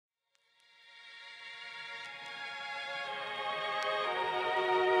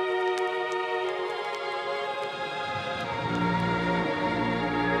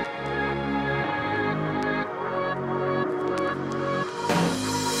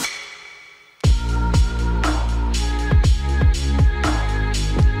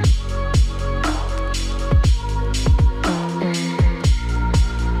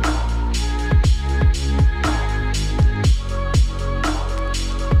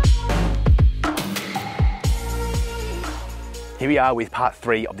Here we are with part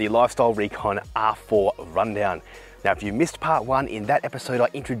 3 of the Lifestyle Reconn R4 rundown. Now if you missed part 1, in that episode I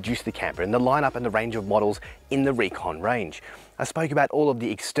introduced the camper and the lineup and the range of models in the Reconn range. I spoke about all of the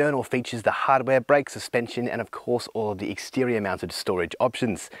external features, the hardware, brake, suspension, and of course all of the exterior mounted storage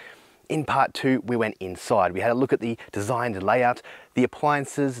options. In part 2 we went inside. We had a look at the design and layout, the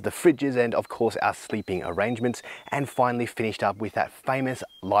appliances, the fridges, and of course our sleeping arrangements, and finally finished up with that famous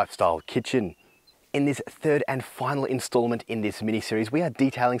lifestyle kitchen. In this third and final installment in this mini-series, we are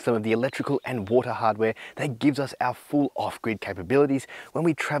detailing some of the electrical and water hardware that gives us our full off-grid capabilities when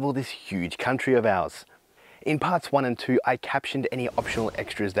we travel this huge country of ours. In parts 1 and 2, I captioned any optional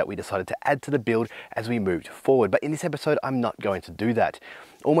extras that we decided to add to the build as we moved forward, but in this episode I'm not going to do that.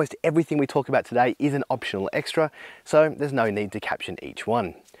 Almost everything we talk about today is an optional extra, so there's no need to caption each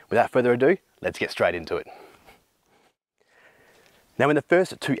one. Without further ado, let's get straight into it. Now in the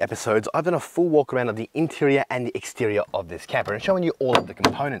first 2 episodes, I've done a full walk around of the interior and the exterior of this camper and showing you all of the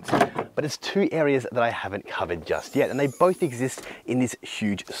components. But there's 2 areas that I haven't covered just yet, and they both exist in this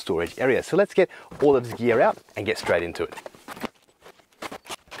huge storage area. So let's get all of this gear out and get straight into it.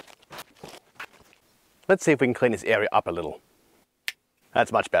 Let's see if we can clean this area up a little.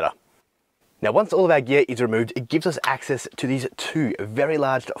 That's much better. Now once all of our gear is removed, it gives us access to these 2 very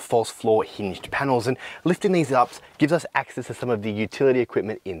large false floor hinged panels, and lifting these up gives us access to some of the utility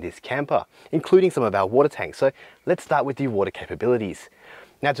equipment in this camper, including some of our water tanks. So let's start with the water capabilities.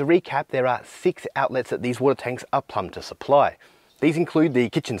 Now to recap, there are 6 outlets that these water tanks are plumbed to supply. These include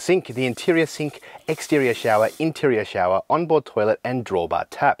the kitchen sink, the interior sink, exterior shower, interior shower, onboard toilet, and drawbar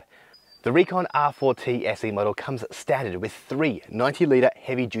tap. The Reconn R4T SE model comes standard with 3 90-litre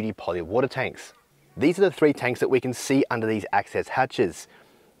heavy-duty poly water tanks. These are the 3 tanks that we can see under these access hatches.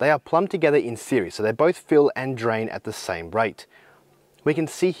 They are plumbed together in series, so they both fill and drain at the same rate. We can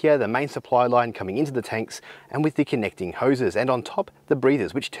see here the main supply line coming into the tanks and with the connecting hoses, and on top the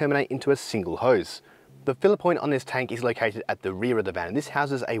breathers, which terminate into a single hose. The filler point on this tank is located at the rear of the van, and this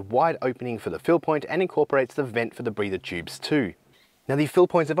houses a wide opening for the fill point and incorporates the vent for the breather tubes too. Now the fill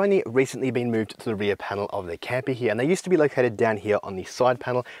points have only recently been moved to the rear panel of the camper here, and they used to be located down here on the side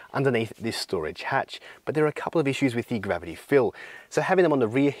panel underneath this storage hatch, but there are a couple of issues with the gravity fill. So having them on the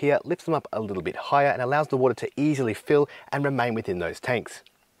rear here lifts them up a little bit higher and allows the water to easily fill and remain within those tanks.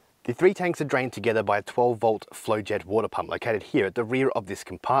 The 3 tanks are drained together by a 12-volt flow jet water pump located here at the rear of this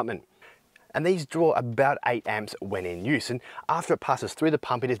compartment. And these draw about 8 amps when in use, and after it passes through the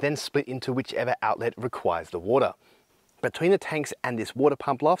pump it is then split into whichever outlet requires the water. Between the tanks and this water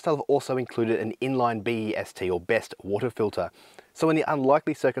pump, Lifestyle have also included an inline BEST or BEST water filter. So in the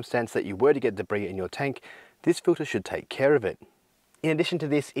unlikely circumstance that you were to get debris in your tank, this filter should take care of it. In addition to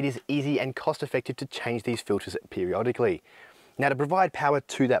this, it is easy and cost effective to change these filters periodically. Now to provide power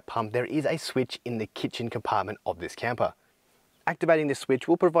to that pump, there is a switch in the kitchen compartment of this camper. Activating this switch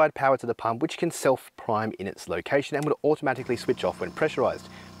will provide power to the pump, which can self-prime in its location and will automatically switch off when pressurized,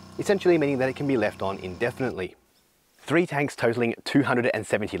 essentially meaning that it can be left on indefinitely. 3 tanks totaling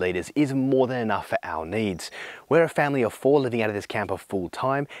 270 litres is more than enough for our needs. We're a family of 4 living out of this camper full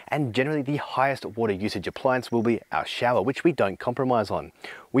time, and generally the highest water usage appliance will be our shower, which we don't compromise on.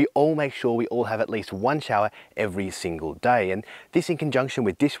 We all make sure we all have at least 1 shower every single day, and this in conjunction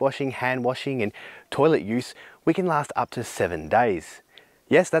with dishwashing, hand washing and toilet use, we can last up to 7 days.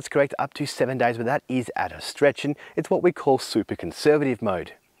 Yes, that's correct, up to 7 days, but that is at a stretch, and it's what we call super conservative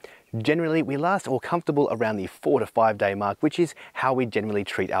mode. Generally, we last all comfortable around the 4 to 5 day mark, which is how we generally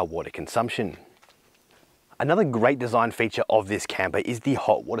treat our water consumption. Another great design feature of this camper is the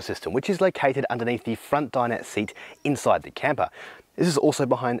hot water system, which is located underneath the front dinette seat inside the camper. This is also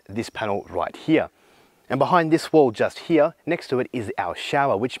behind this panel right here. And behind this wall just here, next to it is our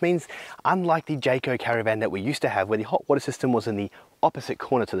shower, which means unlike the Jayco caravan that we used to have where the hot water system was in the opposite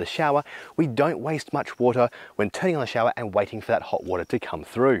corner to the shower, we don't waste much water when turning on the shower and waiting for that hot water to come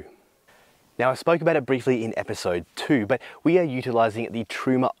through. Now I spoke about it briefly in episode 2, but we are utilising the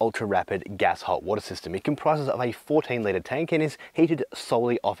Truma Ultra Rapid gas hot water system. It comprises of a 14-litre tank and is heated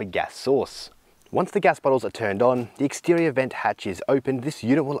solely off a gas source. Once the gas bottles are turned on, the exterior vent hatch is opened. This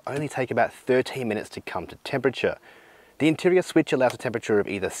unit will only take about 13 minutes to come to temperature. The interior switch allows a temperature of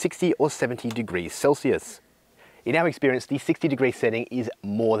either 60 or 70 degrees Celsius. In our experience, the 60-degree setting is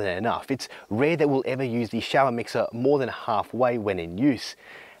more than enough. It's rare that we'll ever use the shower mixer more than halfway when in use.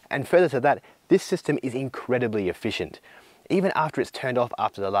 And further to that, this system is incredibly efficient. Even after it's turned off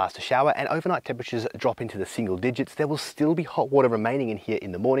after the last shower and overnight temperatures drop into the single digits, there will still be hot water remaining in here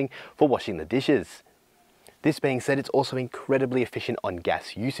in the morning for washing the dishes. This being said, it's also incredibly efficient on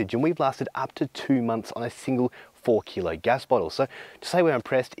gas usage, and we've lasted up to 2 months on a single 4 kilo gas bottle. So to say we're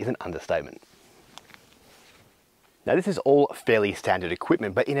impressed is an understatement. Now this is all fairly standard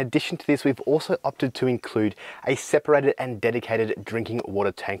equipment, but in addition to this, we've also opted to include a separated and dedicated drinking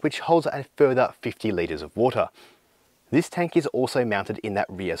water tank, which holds a further 50 litres of water. This tank is also mounted in that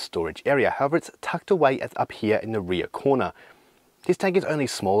rear storage area, however it's tucked away up here in the rear corner. This tank is only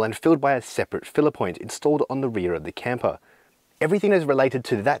small and filled by a separate filler point installed on the rear of the camper. Everything that is related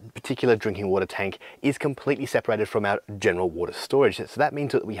to that particular drinking water tank is completely separated from our general water storage. So that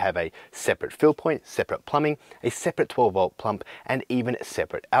means that we have a separate fill point, separate plumbing, a separate 12-volt pump, and even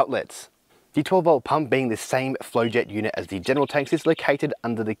separate outlets. The 12-volt pump, being the same flow jet unit as the general tanks, is located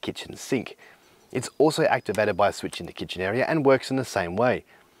under the kitchen sink. It's also activated by a switch in the kitchen area and works in the same way.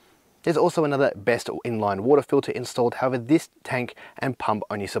 There's also another best inline water filter installed, however this tank and pump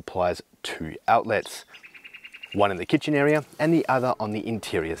only supplies 2 outlets. One in the kitchen area and the other on the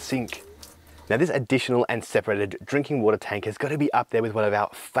interior sink. Now this additional and separated drinking water tank has got to be up there with one of our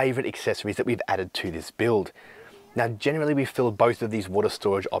favourite accessories that we've added to this build. Now generally we fill both of these water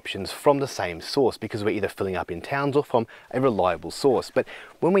storage options from the same source because we're either filling up in towns or from a reliable source. But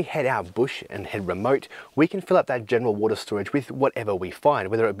when we head out bush and head remote, we can fill up that general water storage with whatever we find,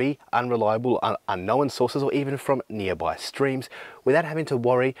 whether it be unreliable, unknown sources or even from nearby streams, without having to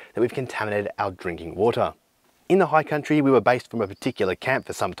worry that we've contaminated our drinking water. In the high country, we were based from a particular camp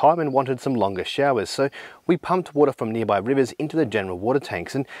for some time and wanted some longer showers, so we pumped water from nearby rivers into the general water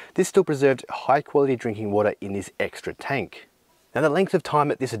tanks, and this still preserved high quality drinking water in this extra tank. Now the length of time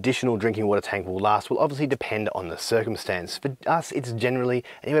that this additional drinking water tank will last will obviously depend on the circumstance. For us, it's generally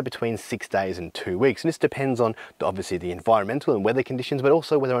anywhere between 6 days and 2 weeks, and this depends on obviously the environmental and weather conditions, but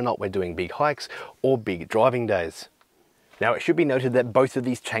also whether or not we're doing big hikes or big driving days. Now it should be noted that both of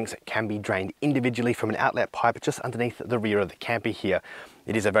these tanks can be drained individually from an outlet pipe just underneath the rear of the camper here.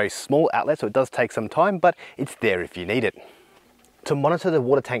 It is a very small outlet, so it does take some time, but it's there if you need it. To monitor the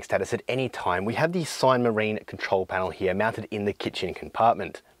water tank status at any time, we have the Sign Marine control panel here mounted in the kitchen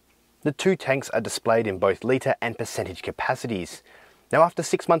compartment. The 2 tanks are displayed in both litre and percentage capacities. Now after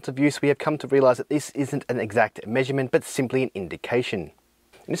 6 months of use, we have come to realise that this isn't an exact measurement, but simply an indication.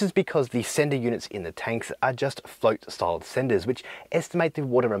 This is because the sender units in the tanks are just float-styled senders, which estimate the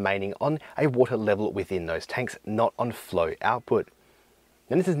water remaining on a water level within those tanks, not on flow output.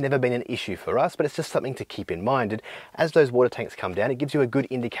 And this has never been an issue for us, but it's just something to keep in mind. And as those water tanks come down, it gives you a good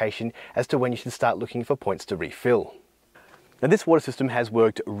indication as to when you should start looking for points to refill. Now this water system has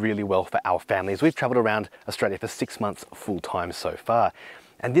worked really well for our families. We've travelled around Australia for 6 months full-time so far.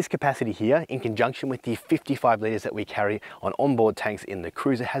 And this capacity here, in conjunction with the 55 litres that we carry on onboard tanks in the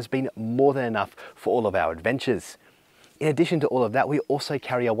cruiser, has been more than enough for all of our adventures. In addition to all of that, we also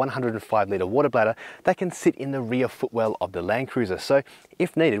carry a 105 litre water bladder that can sit in the rear footwell of the Land Cruiser. So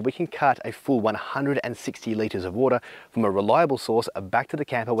if needed, we can cart a full 160 litres of water from a reliable source back to the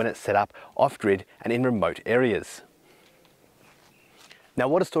camper when it's set up off-grid and in remote areas. Now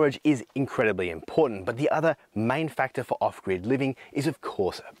water storage is incredibly important, but the other main factor for off-grid living is of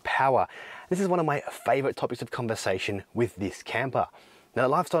course power. This is one of my favourite topics of conversation with this camper. Now the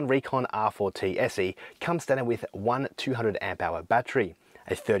Lifestyle Reconn R4T SE comes standard with one 200 amp hour battery,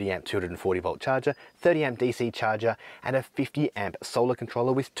 a 30 amp 240 volt charger, 30 amp DC charger, and a 50 amp solar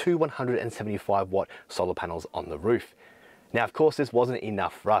controller with 2 175 watt solar panels on the roof. Now, of course, this wasn't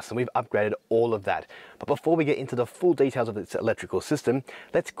enough for us, and we've upgraded all of that. But before we get into the full details of this electrical system,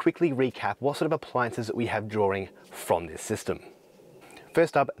 let's quickly recap what sort of appliances we have drawing from this system.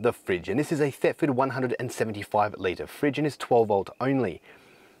 First up, the fridge, and this is a Thetford 175 litre fridge and is 12 volt only.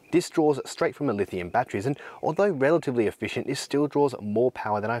 This draws straight from the lithium batteries, and although relatively efficient, it still draws more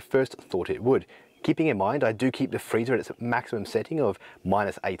power than I first thought it would. Keeping in mind, I do keep the freezer at its maximum setting of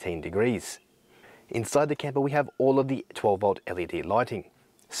minus 18 degrees. Inside the camper we have all of the 12 volt LED lighting,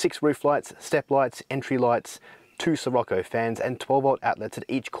 6 roof lights, step lights, entry lights, 2 Sirocco fans and 12 volt outlets at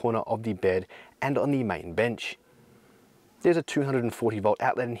each corner of the bed and on the main bench. There's a 240 volt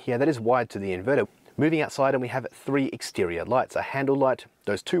outlet in here that is wired to the inverter. Moving outside, and we have 3 exterior lights, a handle light,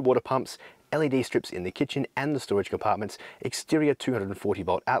 those 2 water pumps, LED strips in the kitchen and the storage compartments, exterior 240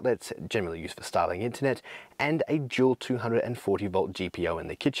 volt outlets generally used for Starlink internet, and a dual 240 volt GPO in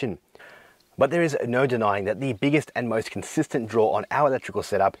the kitchen. But there is no denying that the biggest and most consistent draw on our electrical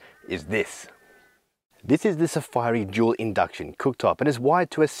setup is this. This is the Safari dual induction cooktop and is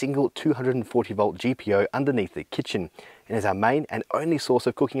wired to a single 240 volt GPO underneath the kitchen, and is our main and only source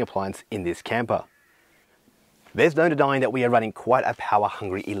of cooking appliance in this camper. There's no denying that we are running quite a power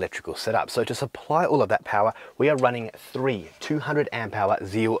hungry electrical setup, so to supply all of that power we are running 3 200 amp hour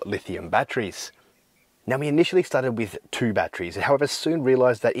Zeal lithium batteries. Now we initially started with 2 batteries, however soon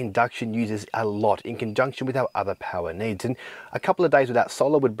realised that induction uses a lot in conjunction with our other power needs, and a couple of days without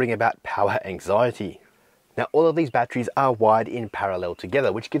solar would bring about power anxiety. Now all of these batteries are wired in parallel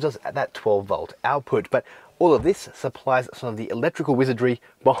together, which gives us that 12-volt output, but all of this supplies some of the electrical wizardry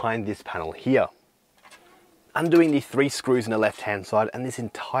behind this panel here. Undoing the 3 screws on the left hand side, and this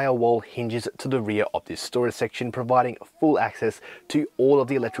entire wall hinges to the rear of this storage section, providing full access to all of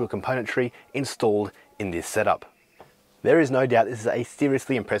the electrical componentry installed in this setup. There is no doubt this is a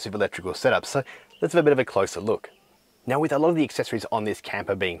seriously impressive electrical setup, so let's have a bit of a closer look. Now with a lot of the accessories on this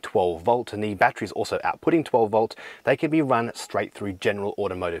camper being 12 volt and the batteries also outputting 12 volt, they can be run straight through general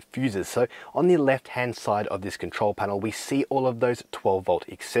automotive fuses. So on the left hand side of this control panel, we see all of those 12 volt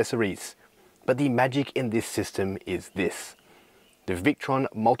accessories. But the magic in this system is this: the Victron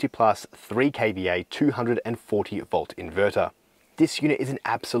Multiplus 3 kVA 240 volt inverter. This unit is an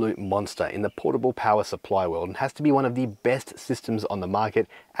absolute monster in the portable power supply world and has to be one of the best systems on the market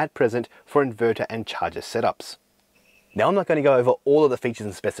at present for inverter and charger setups. Now I'm not going to go over all of the features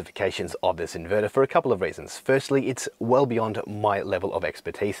and specifications of this inverter for a couple of reasons. Firstly, it's well beyond my level of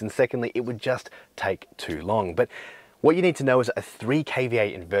expertise, and secondly, it would just take too long. But what you need to know is a 3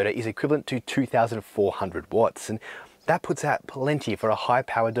 kVA inverter is equivalent to 2,400 watts, and that puts out plenty for a high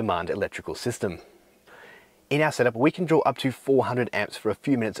power demand electrical system. In our setup, we can draw up to 400 amps for a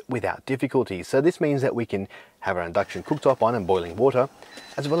few minutes without difficulty. So this means that we can have our induction cooktop on and boiling water,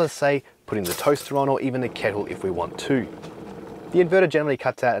 as well as say putting the toaster on or even the kettle if we want to. The inverter generally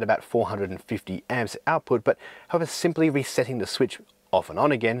cuts out at about 450 amps output, but however, simply resetting the switch off and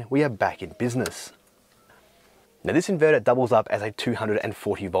on again, we are back in business. Now this inverter doubles up as a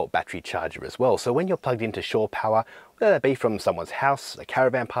 240 volt battery charger as well. So when you're plugged into shore power, whether that be from someone's house, a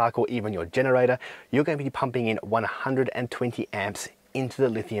caravan park, or even your generator, you're going to be pumping in 120 amps into the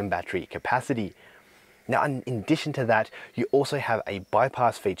lithium battery capacity. Now, in addition to that, you also have a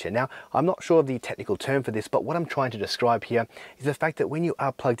bypass feature. Now, I'm not sure of the technical term for this, but what I'm trying to describe here is the fact that when you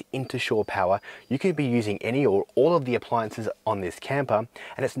are plugged into shore power, you can be using any or all of the appliances on this camper,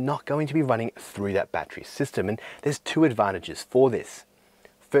 and it's not going to be running through that battery system. And there's 2 advantages for this.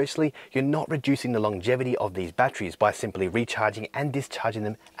 Firstly, you're not reducing the longevity of these batteries by simply recharging and discharging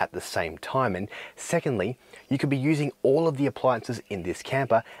them at the same time. And secondly, you could be using all of the appliances in this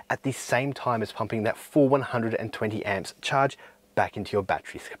camper at the same time as pumping that full 120 amps charge back into your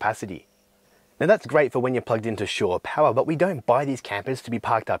battery's capacity. Now that's great for when you're plugged into shore power, but we don't buy these campers to be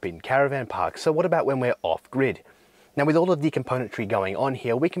parked up in caravan parks. So what about when we're off grid? Now with all of the componentry going on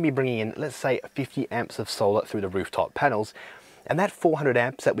here, we can be bringing in, let's say, 50 amps of solar through the rooftop panels. And that 400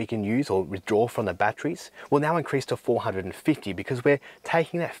 amps that we can use or withdraw from the batteries will now increase to 450 because we're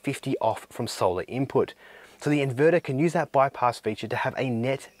taking that 50 off from solar input. So the inverter can use that bypass feature to have a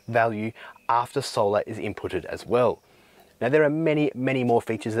net value after solar is inputted as well. Now there are many more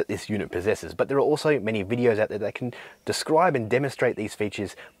features that this unit possesses, but there are also many videos out there that can describe and demonstrate these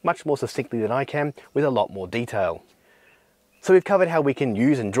features much more succinctly than I can, with a lot more detail. So we've covered how we can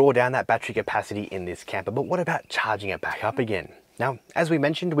use and draw down that battery capacity in this camper, but what about charging it back up again? Now, as we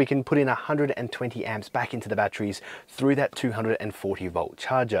mentioned, we can put in 120 amps back into the batteries through that 240 volt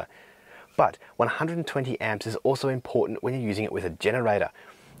charger. But 120 amps is also important when you're using it with a generator.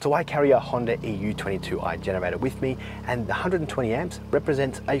 So I carry a Honda EU22i generator with me, and the 120 amps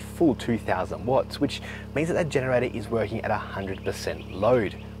represents a full 2000 watts, which means that generator is working at 100%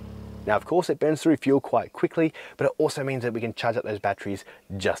 load. Now, of course, it burns through fuel quite quickly, but it also means that we can charge up those batteries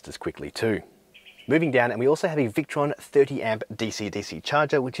just as quickly too. Moving down, and we also have a Victron 30 amp DC-DC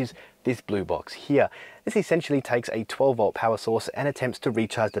charger, which is this blue box here. This essentially takes a 12 volt power source and attempts to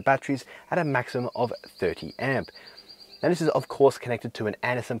recharge the batteries at a maximum of 30 amp. Now this is of course connected to an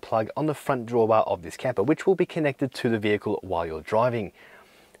Anderson plug on the front drawbar of this camper, which will be connected to the vehicle while you're driving.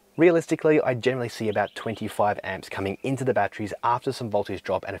 Realistically, I generally see about 25 amps coming into the batteries after some voltage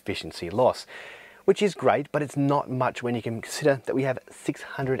drop and efficiency loss, which is great, but it's not much when you can consider that we have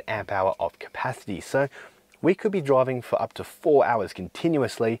 600 amp hour of capacity. So we could be driving for up to 4 hours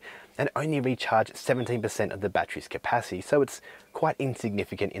continuously and only recharge 17% of the battery's capacity. So it's quite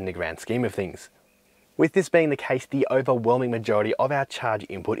insignificant in the grand scheme of things. With this being the case, the overwhelming majority of our charge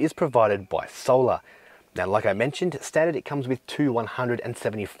input is provided by solar. Now, like I mentioned, standard it comes with 2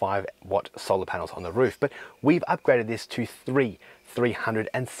 175 watt solar panels on the roof, but we've upgraded this to 3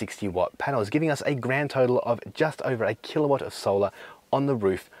 360 watt panels, giving us a grand total of just over a kilowatt of solar on the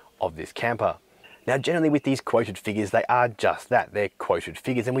roof of this camper. Now, generally with these quoted figures, they are just that, they're quoted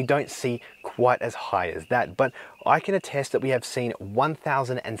figures, and we don't see quite as high as that, but I can attest that we have seen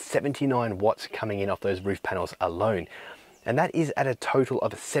 1079 watts coming in off those roof panels alone. And that is at a total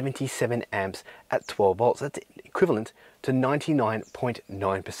of 77 amps at 12 volts. That's equivalent to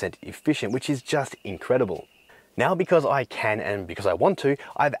 99.9% efficient, which is just incredible. Now, because I can and because I want to,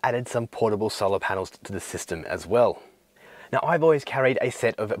 I've added some portable solar panels to the system as well. Now, I've always carried a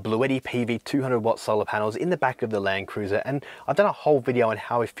set of Bluetti PV 200 watt solar panels in the back of the Land Cruiser, and I've done a whole video on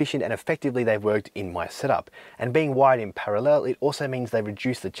how efficient and effectively they've worked in my setup. And being wired in parallel, it also means they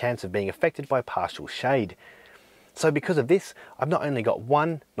reduce the chance of being affected by partial shade. So because of this, I've not only got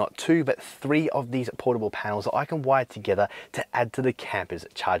one, not two, but three of these portable panels that I can wire together to add to the camper's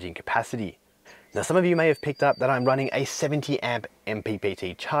charging capacity. Now, some of you may have picked up that I'm running a 70 amp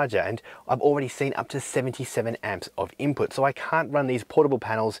MPPT charger, and I've already seen up to 77 amps of input, so I can't run these portable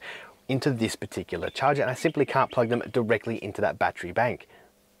panels into this particular charger, and I simply can't plug them directly into that battery bank.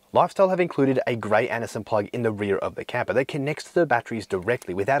 Lifestyle have included a grey Anderson plug in the rear of the camper that connects to the batteries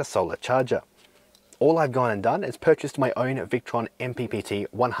directly without a solar charger. All I've gone and done is purchased my own Victron MPPT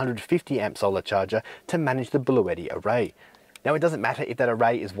 150 amp solar charger to manage the Bluetti array. Now, it doesn't matter if that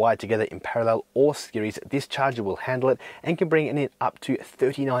array is wired together in parallel or series, this charger will handle it and can bring in up to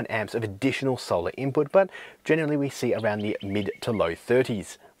 39 amps of additional solar input, but generally we see around the mid to low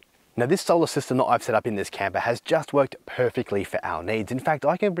 30s. Now, this solar system that I've set up in this camper has just worked perfectly for our needs. In fact,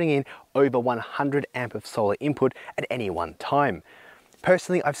 I can bring in over 100 amp of solar input at any one time.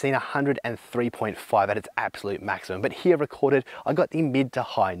 Personally, I've seen 103.5 at its absolute maximum, but here recorded, I got the mid to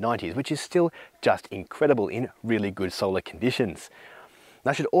high 90s, which is still just incredible in really good solar conditions.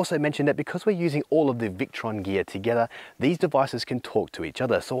 And I should also mention that because we're using all of the Victron gear together, these devices can talk to each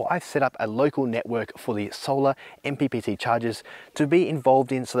other. So I've set up a local network for the solar MPPT chargers to be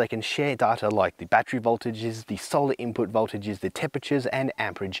involved in so they can share data like the battery voltages, the solar input voltages, the temperatures and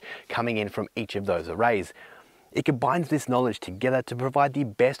amperage coming in from each of those arrays. It combines this knowledge together to provide the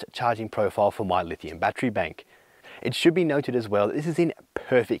best charging profile for my lithium battery bank. It should be noted as well that this is in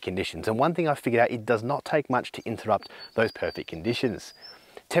perfect conditions, and one thing I figured out, it does not take much to interrupt those perfect conditions.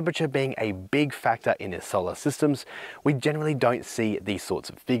 Temperature being a big factor in the solar systems, we generally don't see these sorts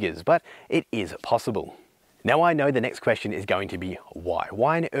of figures, but it is possible. Now, I know the next question is going to be why?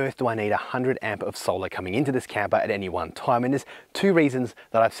 Why on earth do I need 100 amp of solar coming into this camper at any one time? And there's two reasons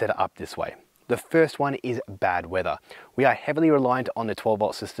that I've set it up this way. The first one is bad weather. We are heavily reliant on the 12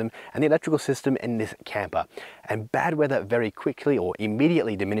 volt system and the electrical system in this camper, and bad weather very quickly or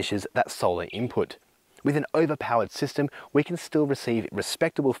immediately diminishes that solar input. With an overpowered system, we can still receive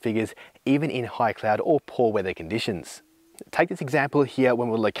respectable figures even in high cloud or poor weather conditions. Take this example here when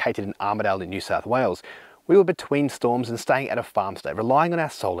we're located in Armidale in New South Wales. We were between storms and staying at a farm stay, relying on our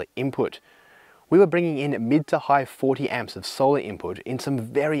solar input. We were bringing in mid to high 40 amps of solar input in some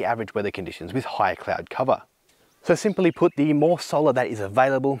very average weather conditions with high cloud cover. So simply put, the more solar that is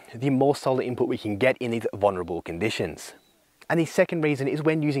available, the more solar input we can get in these vulnerable conditions. And the second reason is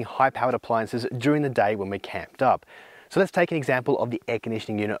when using high powered appliances during the day when we're camped up. So let's take an example of the air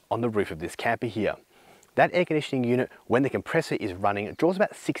conditioning unit on the roof of this camper here. That air conditioning unit, when the compressor is running, draws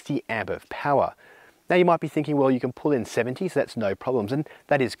about 60 amp of power. Now, you might be thinking, well, you can pull in 70, so that's no problems, and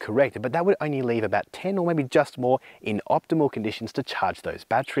that is correct, but that would only leave about 10 or maybe just more in optimal conditions to charge those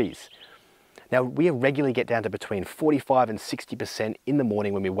batteries. Now, we regularly get down to between 45 and 60% in the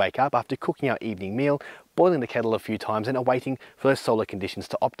morning when we wake up after cooking our evening meal, boiling the kettle a few times and awaiting for those solar conditions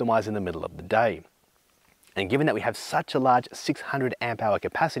to optimize in the middle of the day. And given that we have such a large 600 amp hour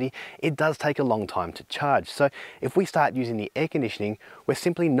capacity, it does take a long time to charge. So if we start using the air conditioning, we're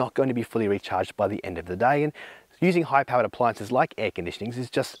simply not going to be fully recharged by the end of the day, and using high powered appliances like air conditionings is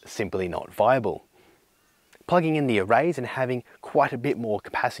just simply not viable. Plugging in the arrays and having quite a bit more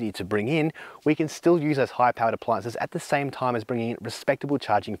capacity to bring in, we can still use those high powered appliances at the same time as bringing in respectable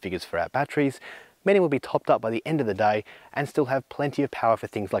charging figures for our batteries. Many will be topped up by the end of the day and still have plenty of power for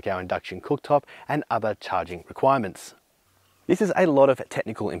things like our induction cooktop and other charging requirements. This is a lot of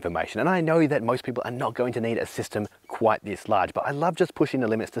technical information, and I know that most people are not going to need a system quite this large, but I love just pushing the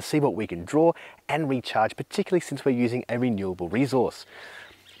limits to see what we can draw and recharge, particularly since we're using a renewable resource.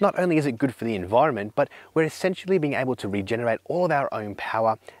 Not only is it good for the environment, but we're essentially being able to regenerate all of our own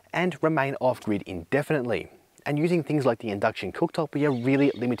power and remain off-grid indefinitely. And using things like the induction cooktop, we are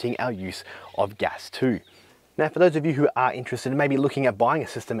really limiting our use of gas too. Now, for those of you who are interested in maybe looking at buying a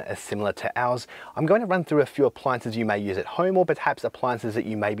system as similar to ours, I'm going to run through a few appliances you may use at home, or perhaps appliances that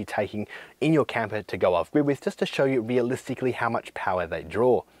you may be taking in your camper to go off-grid with, just to show you realistically how much power they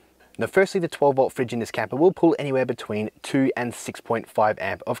draw. Now, firstly, the 12 volt fridge in this camper will pull anywhere between 2 and 6.5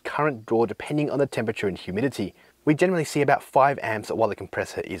 amp of current draw depending on the temperature and humidity. We generally see about 5 amps while the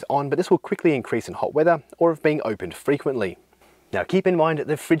compressor is on, but this will quickly increase in hot weather or if being opened frequently. Now, keep in mind that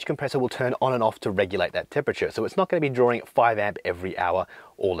the fridge compressor will turn on and off to regulate that temperature, so it's not going to be drawing 5 amp every hour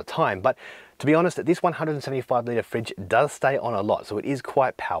all the time. But to be honest, this 175 litre fridge does stay on a lot, so it is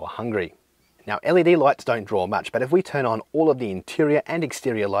quite power hungry. Now LED lights don't draw much, but if we turn on all of the interior and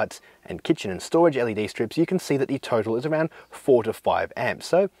exterior lights and kitchen and storage LED strips, you can see that the total is around 4 to 5 amps.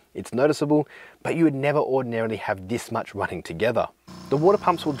 So it's noticeable, but you would never ordinarily have this much running together. The water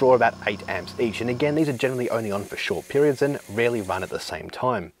pumps will draw about 8 amps each, and again, these are generally only on for short periods and rarely run at the same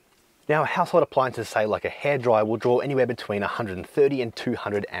time. Now, household appliances, say like a hairdryer, will draw anywhere between 130 and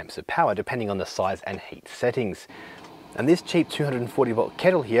 200 amps of power, depending on the size and heat settings. And this cheap 240 volt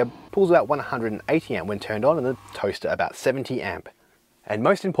kettle here pulls about 180 amp when turned on, and the toaster about 70 amp. And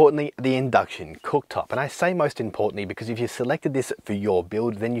most importantly, the induction cooktop. And I say most importantly because if you selected this for your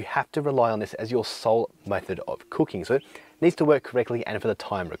build, then you have to rely on this as your sole method of cooking. So it needs to work correctly and for the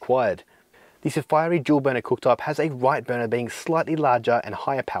time required. The Safari dual burner cooktop has a right burner being slightly larger and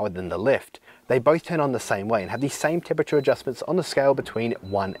higher powered than the left. They both turn on the same way and have the same temperature adjustments on the scale between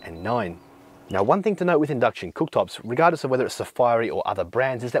 1 and 9. Now, one thing to note with induction cooktops, regardless of whether it's Safari or other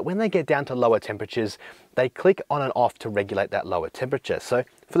brands, is that when they get down to lower temperatures, they click on and off to regulate that lower temperature. So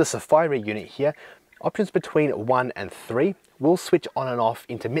for the Safari unit here, options between 1 and 3 will switch on and off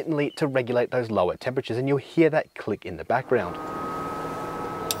intermittently to regulate those lower temperatures, and you'll hear that click in the background.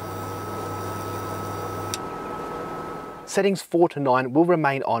 Settings 4 to 9 will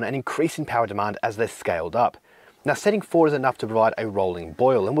remain on and increase in power demand as they're scaled up. Now, setting 4 is enough to provide a rolling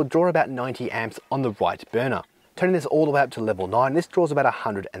boil and will draw about 90 amps on the right burner. Turning this all the way up to level 9, this draws about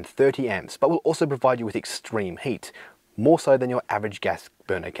 130 amps, but will also provide you with extreme heat, more so than your average gas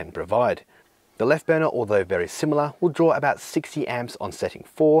burner can provide. The left burner, although very similar, will draw about 60 amps on setting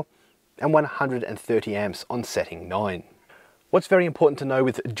 4 and 130 amps on setting 9. What's very important to know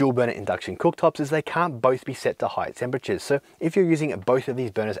with dual burner induction cooktops is they can't both be set to high temperatures. So if you're using both of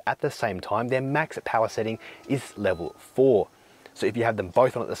these burners at the same time, their max power setting is level 4. So if you have them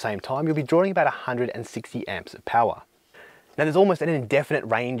both on at the same time, you'll be drawing about 160 amps of power. Now, there's almost an indefinite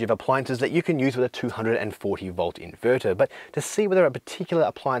range of appliances that you can use with a 240 volt inverter, but to see whether a particular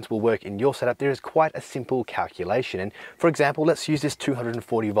appliance will work in your setup, there is quite a simple calculation. And for example, let's use this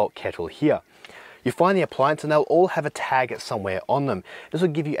 240 volt kettle here. You find the appliance and they'll all have a tag somewhere on them. This will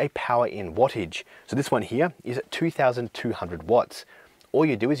give you a power in wattage. So this one here is at 2,200 watts. All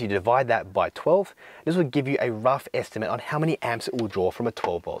you do is you divide that by 12. This will give you a rough estimate on how many amps it will draw from a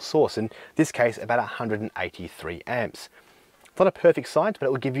 12 volt source. In this case, about 183 amps. It's not a perfect science, but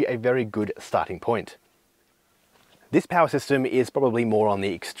it will give you a very good starting point. This power system is probably more on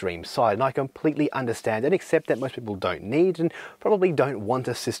the extreme side, and I completely understand and accept that most people don't need and probably don't want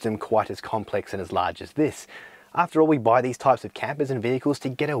a system quite as complex and as large as this. After all, we buy these types of campers and vehicles to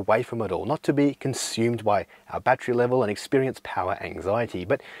get away from it all, not to be consumed by our battery level and experience power anxiety.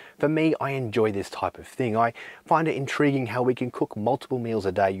 But for me, I enjoy this type of thing. I find it intriguing how we can cook multiple meals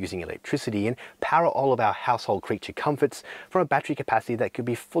a day using electricity and power all of our household creature comforts from a battery capacity that could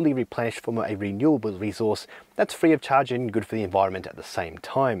be fully replenished from a renewable resource that's free of charge and good for the environment at the same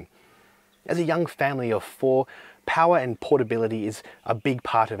time. As a young family of 4, power and portability is a big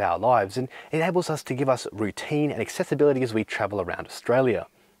part of our lives and enables us to give us routine and accessibility as we travel around Australia.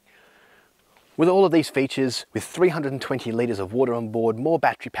 With all of these features, with 320 litres of water on board, more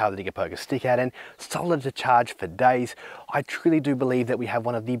battery power that you can poke a stick at, and solar to charge for days, I truly do believe that we have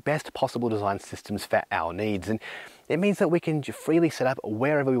one of the best possible design systems for our needs. And it means that we can freely set up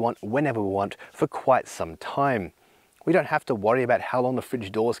wherever we want, whenever we want, for quite some time. We don't have to worry about how long the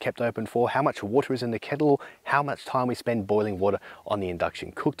fridge door is kept open for, how much water is in the kettle, or how much time we spend boiling water on the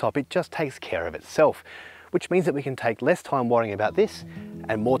induction cooktop. It just takes care of itself, which means that we can take less time worrying about this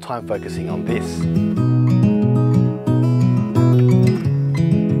and more time focusing on this.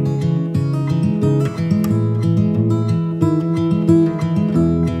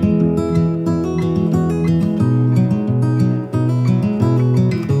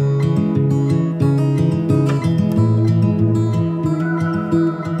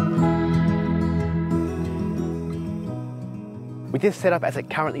 With this setup as it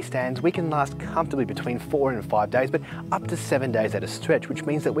currently stands, we can last comfortably between 4 and 5 days, but up to 7 days at a stretch, which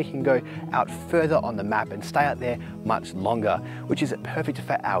means that we can go out further on the map and stay out there much longer, which is perfect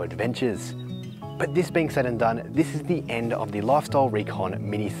for our adventures. But this being said and done, this is the end of the Lifestyle Reconn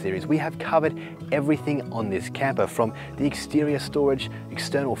mini-series. We have covered everything on this camper, from the exterior storage,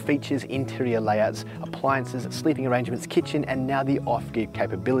 external features, interior layouts, appliances, sleeping arrangements, kitchen, and now the off-grid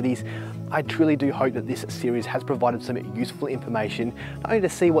capabilities. I truly do hope that this series has provided some useful information, not only to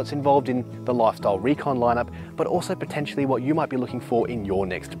see what's involved in the Lifestyle Reconn lineup, but also potentially what you might be looking for in your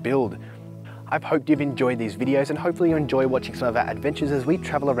next build. I've hoped you've enjoyed these videos, and hopefully you enjoy watching some of our adventures as we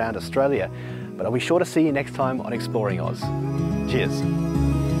travel around Australia. But I'll be sure to see you next time on Exploring Oz. Cheers.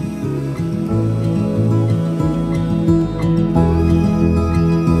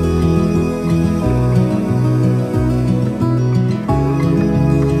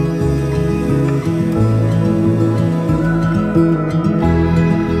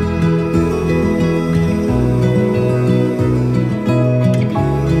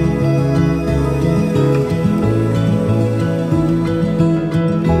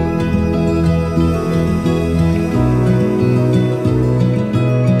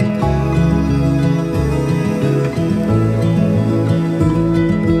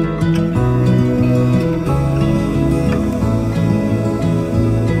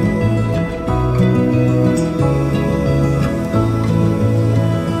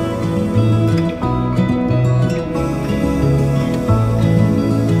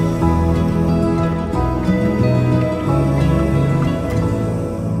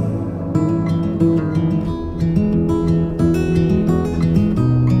 you.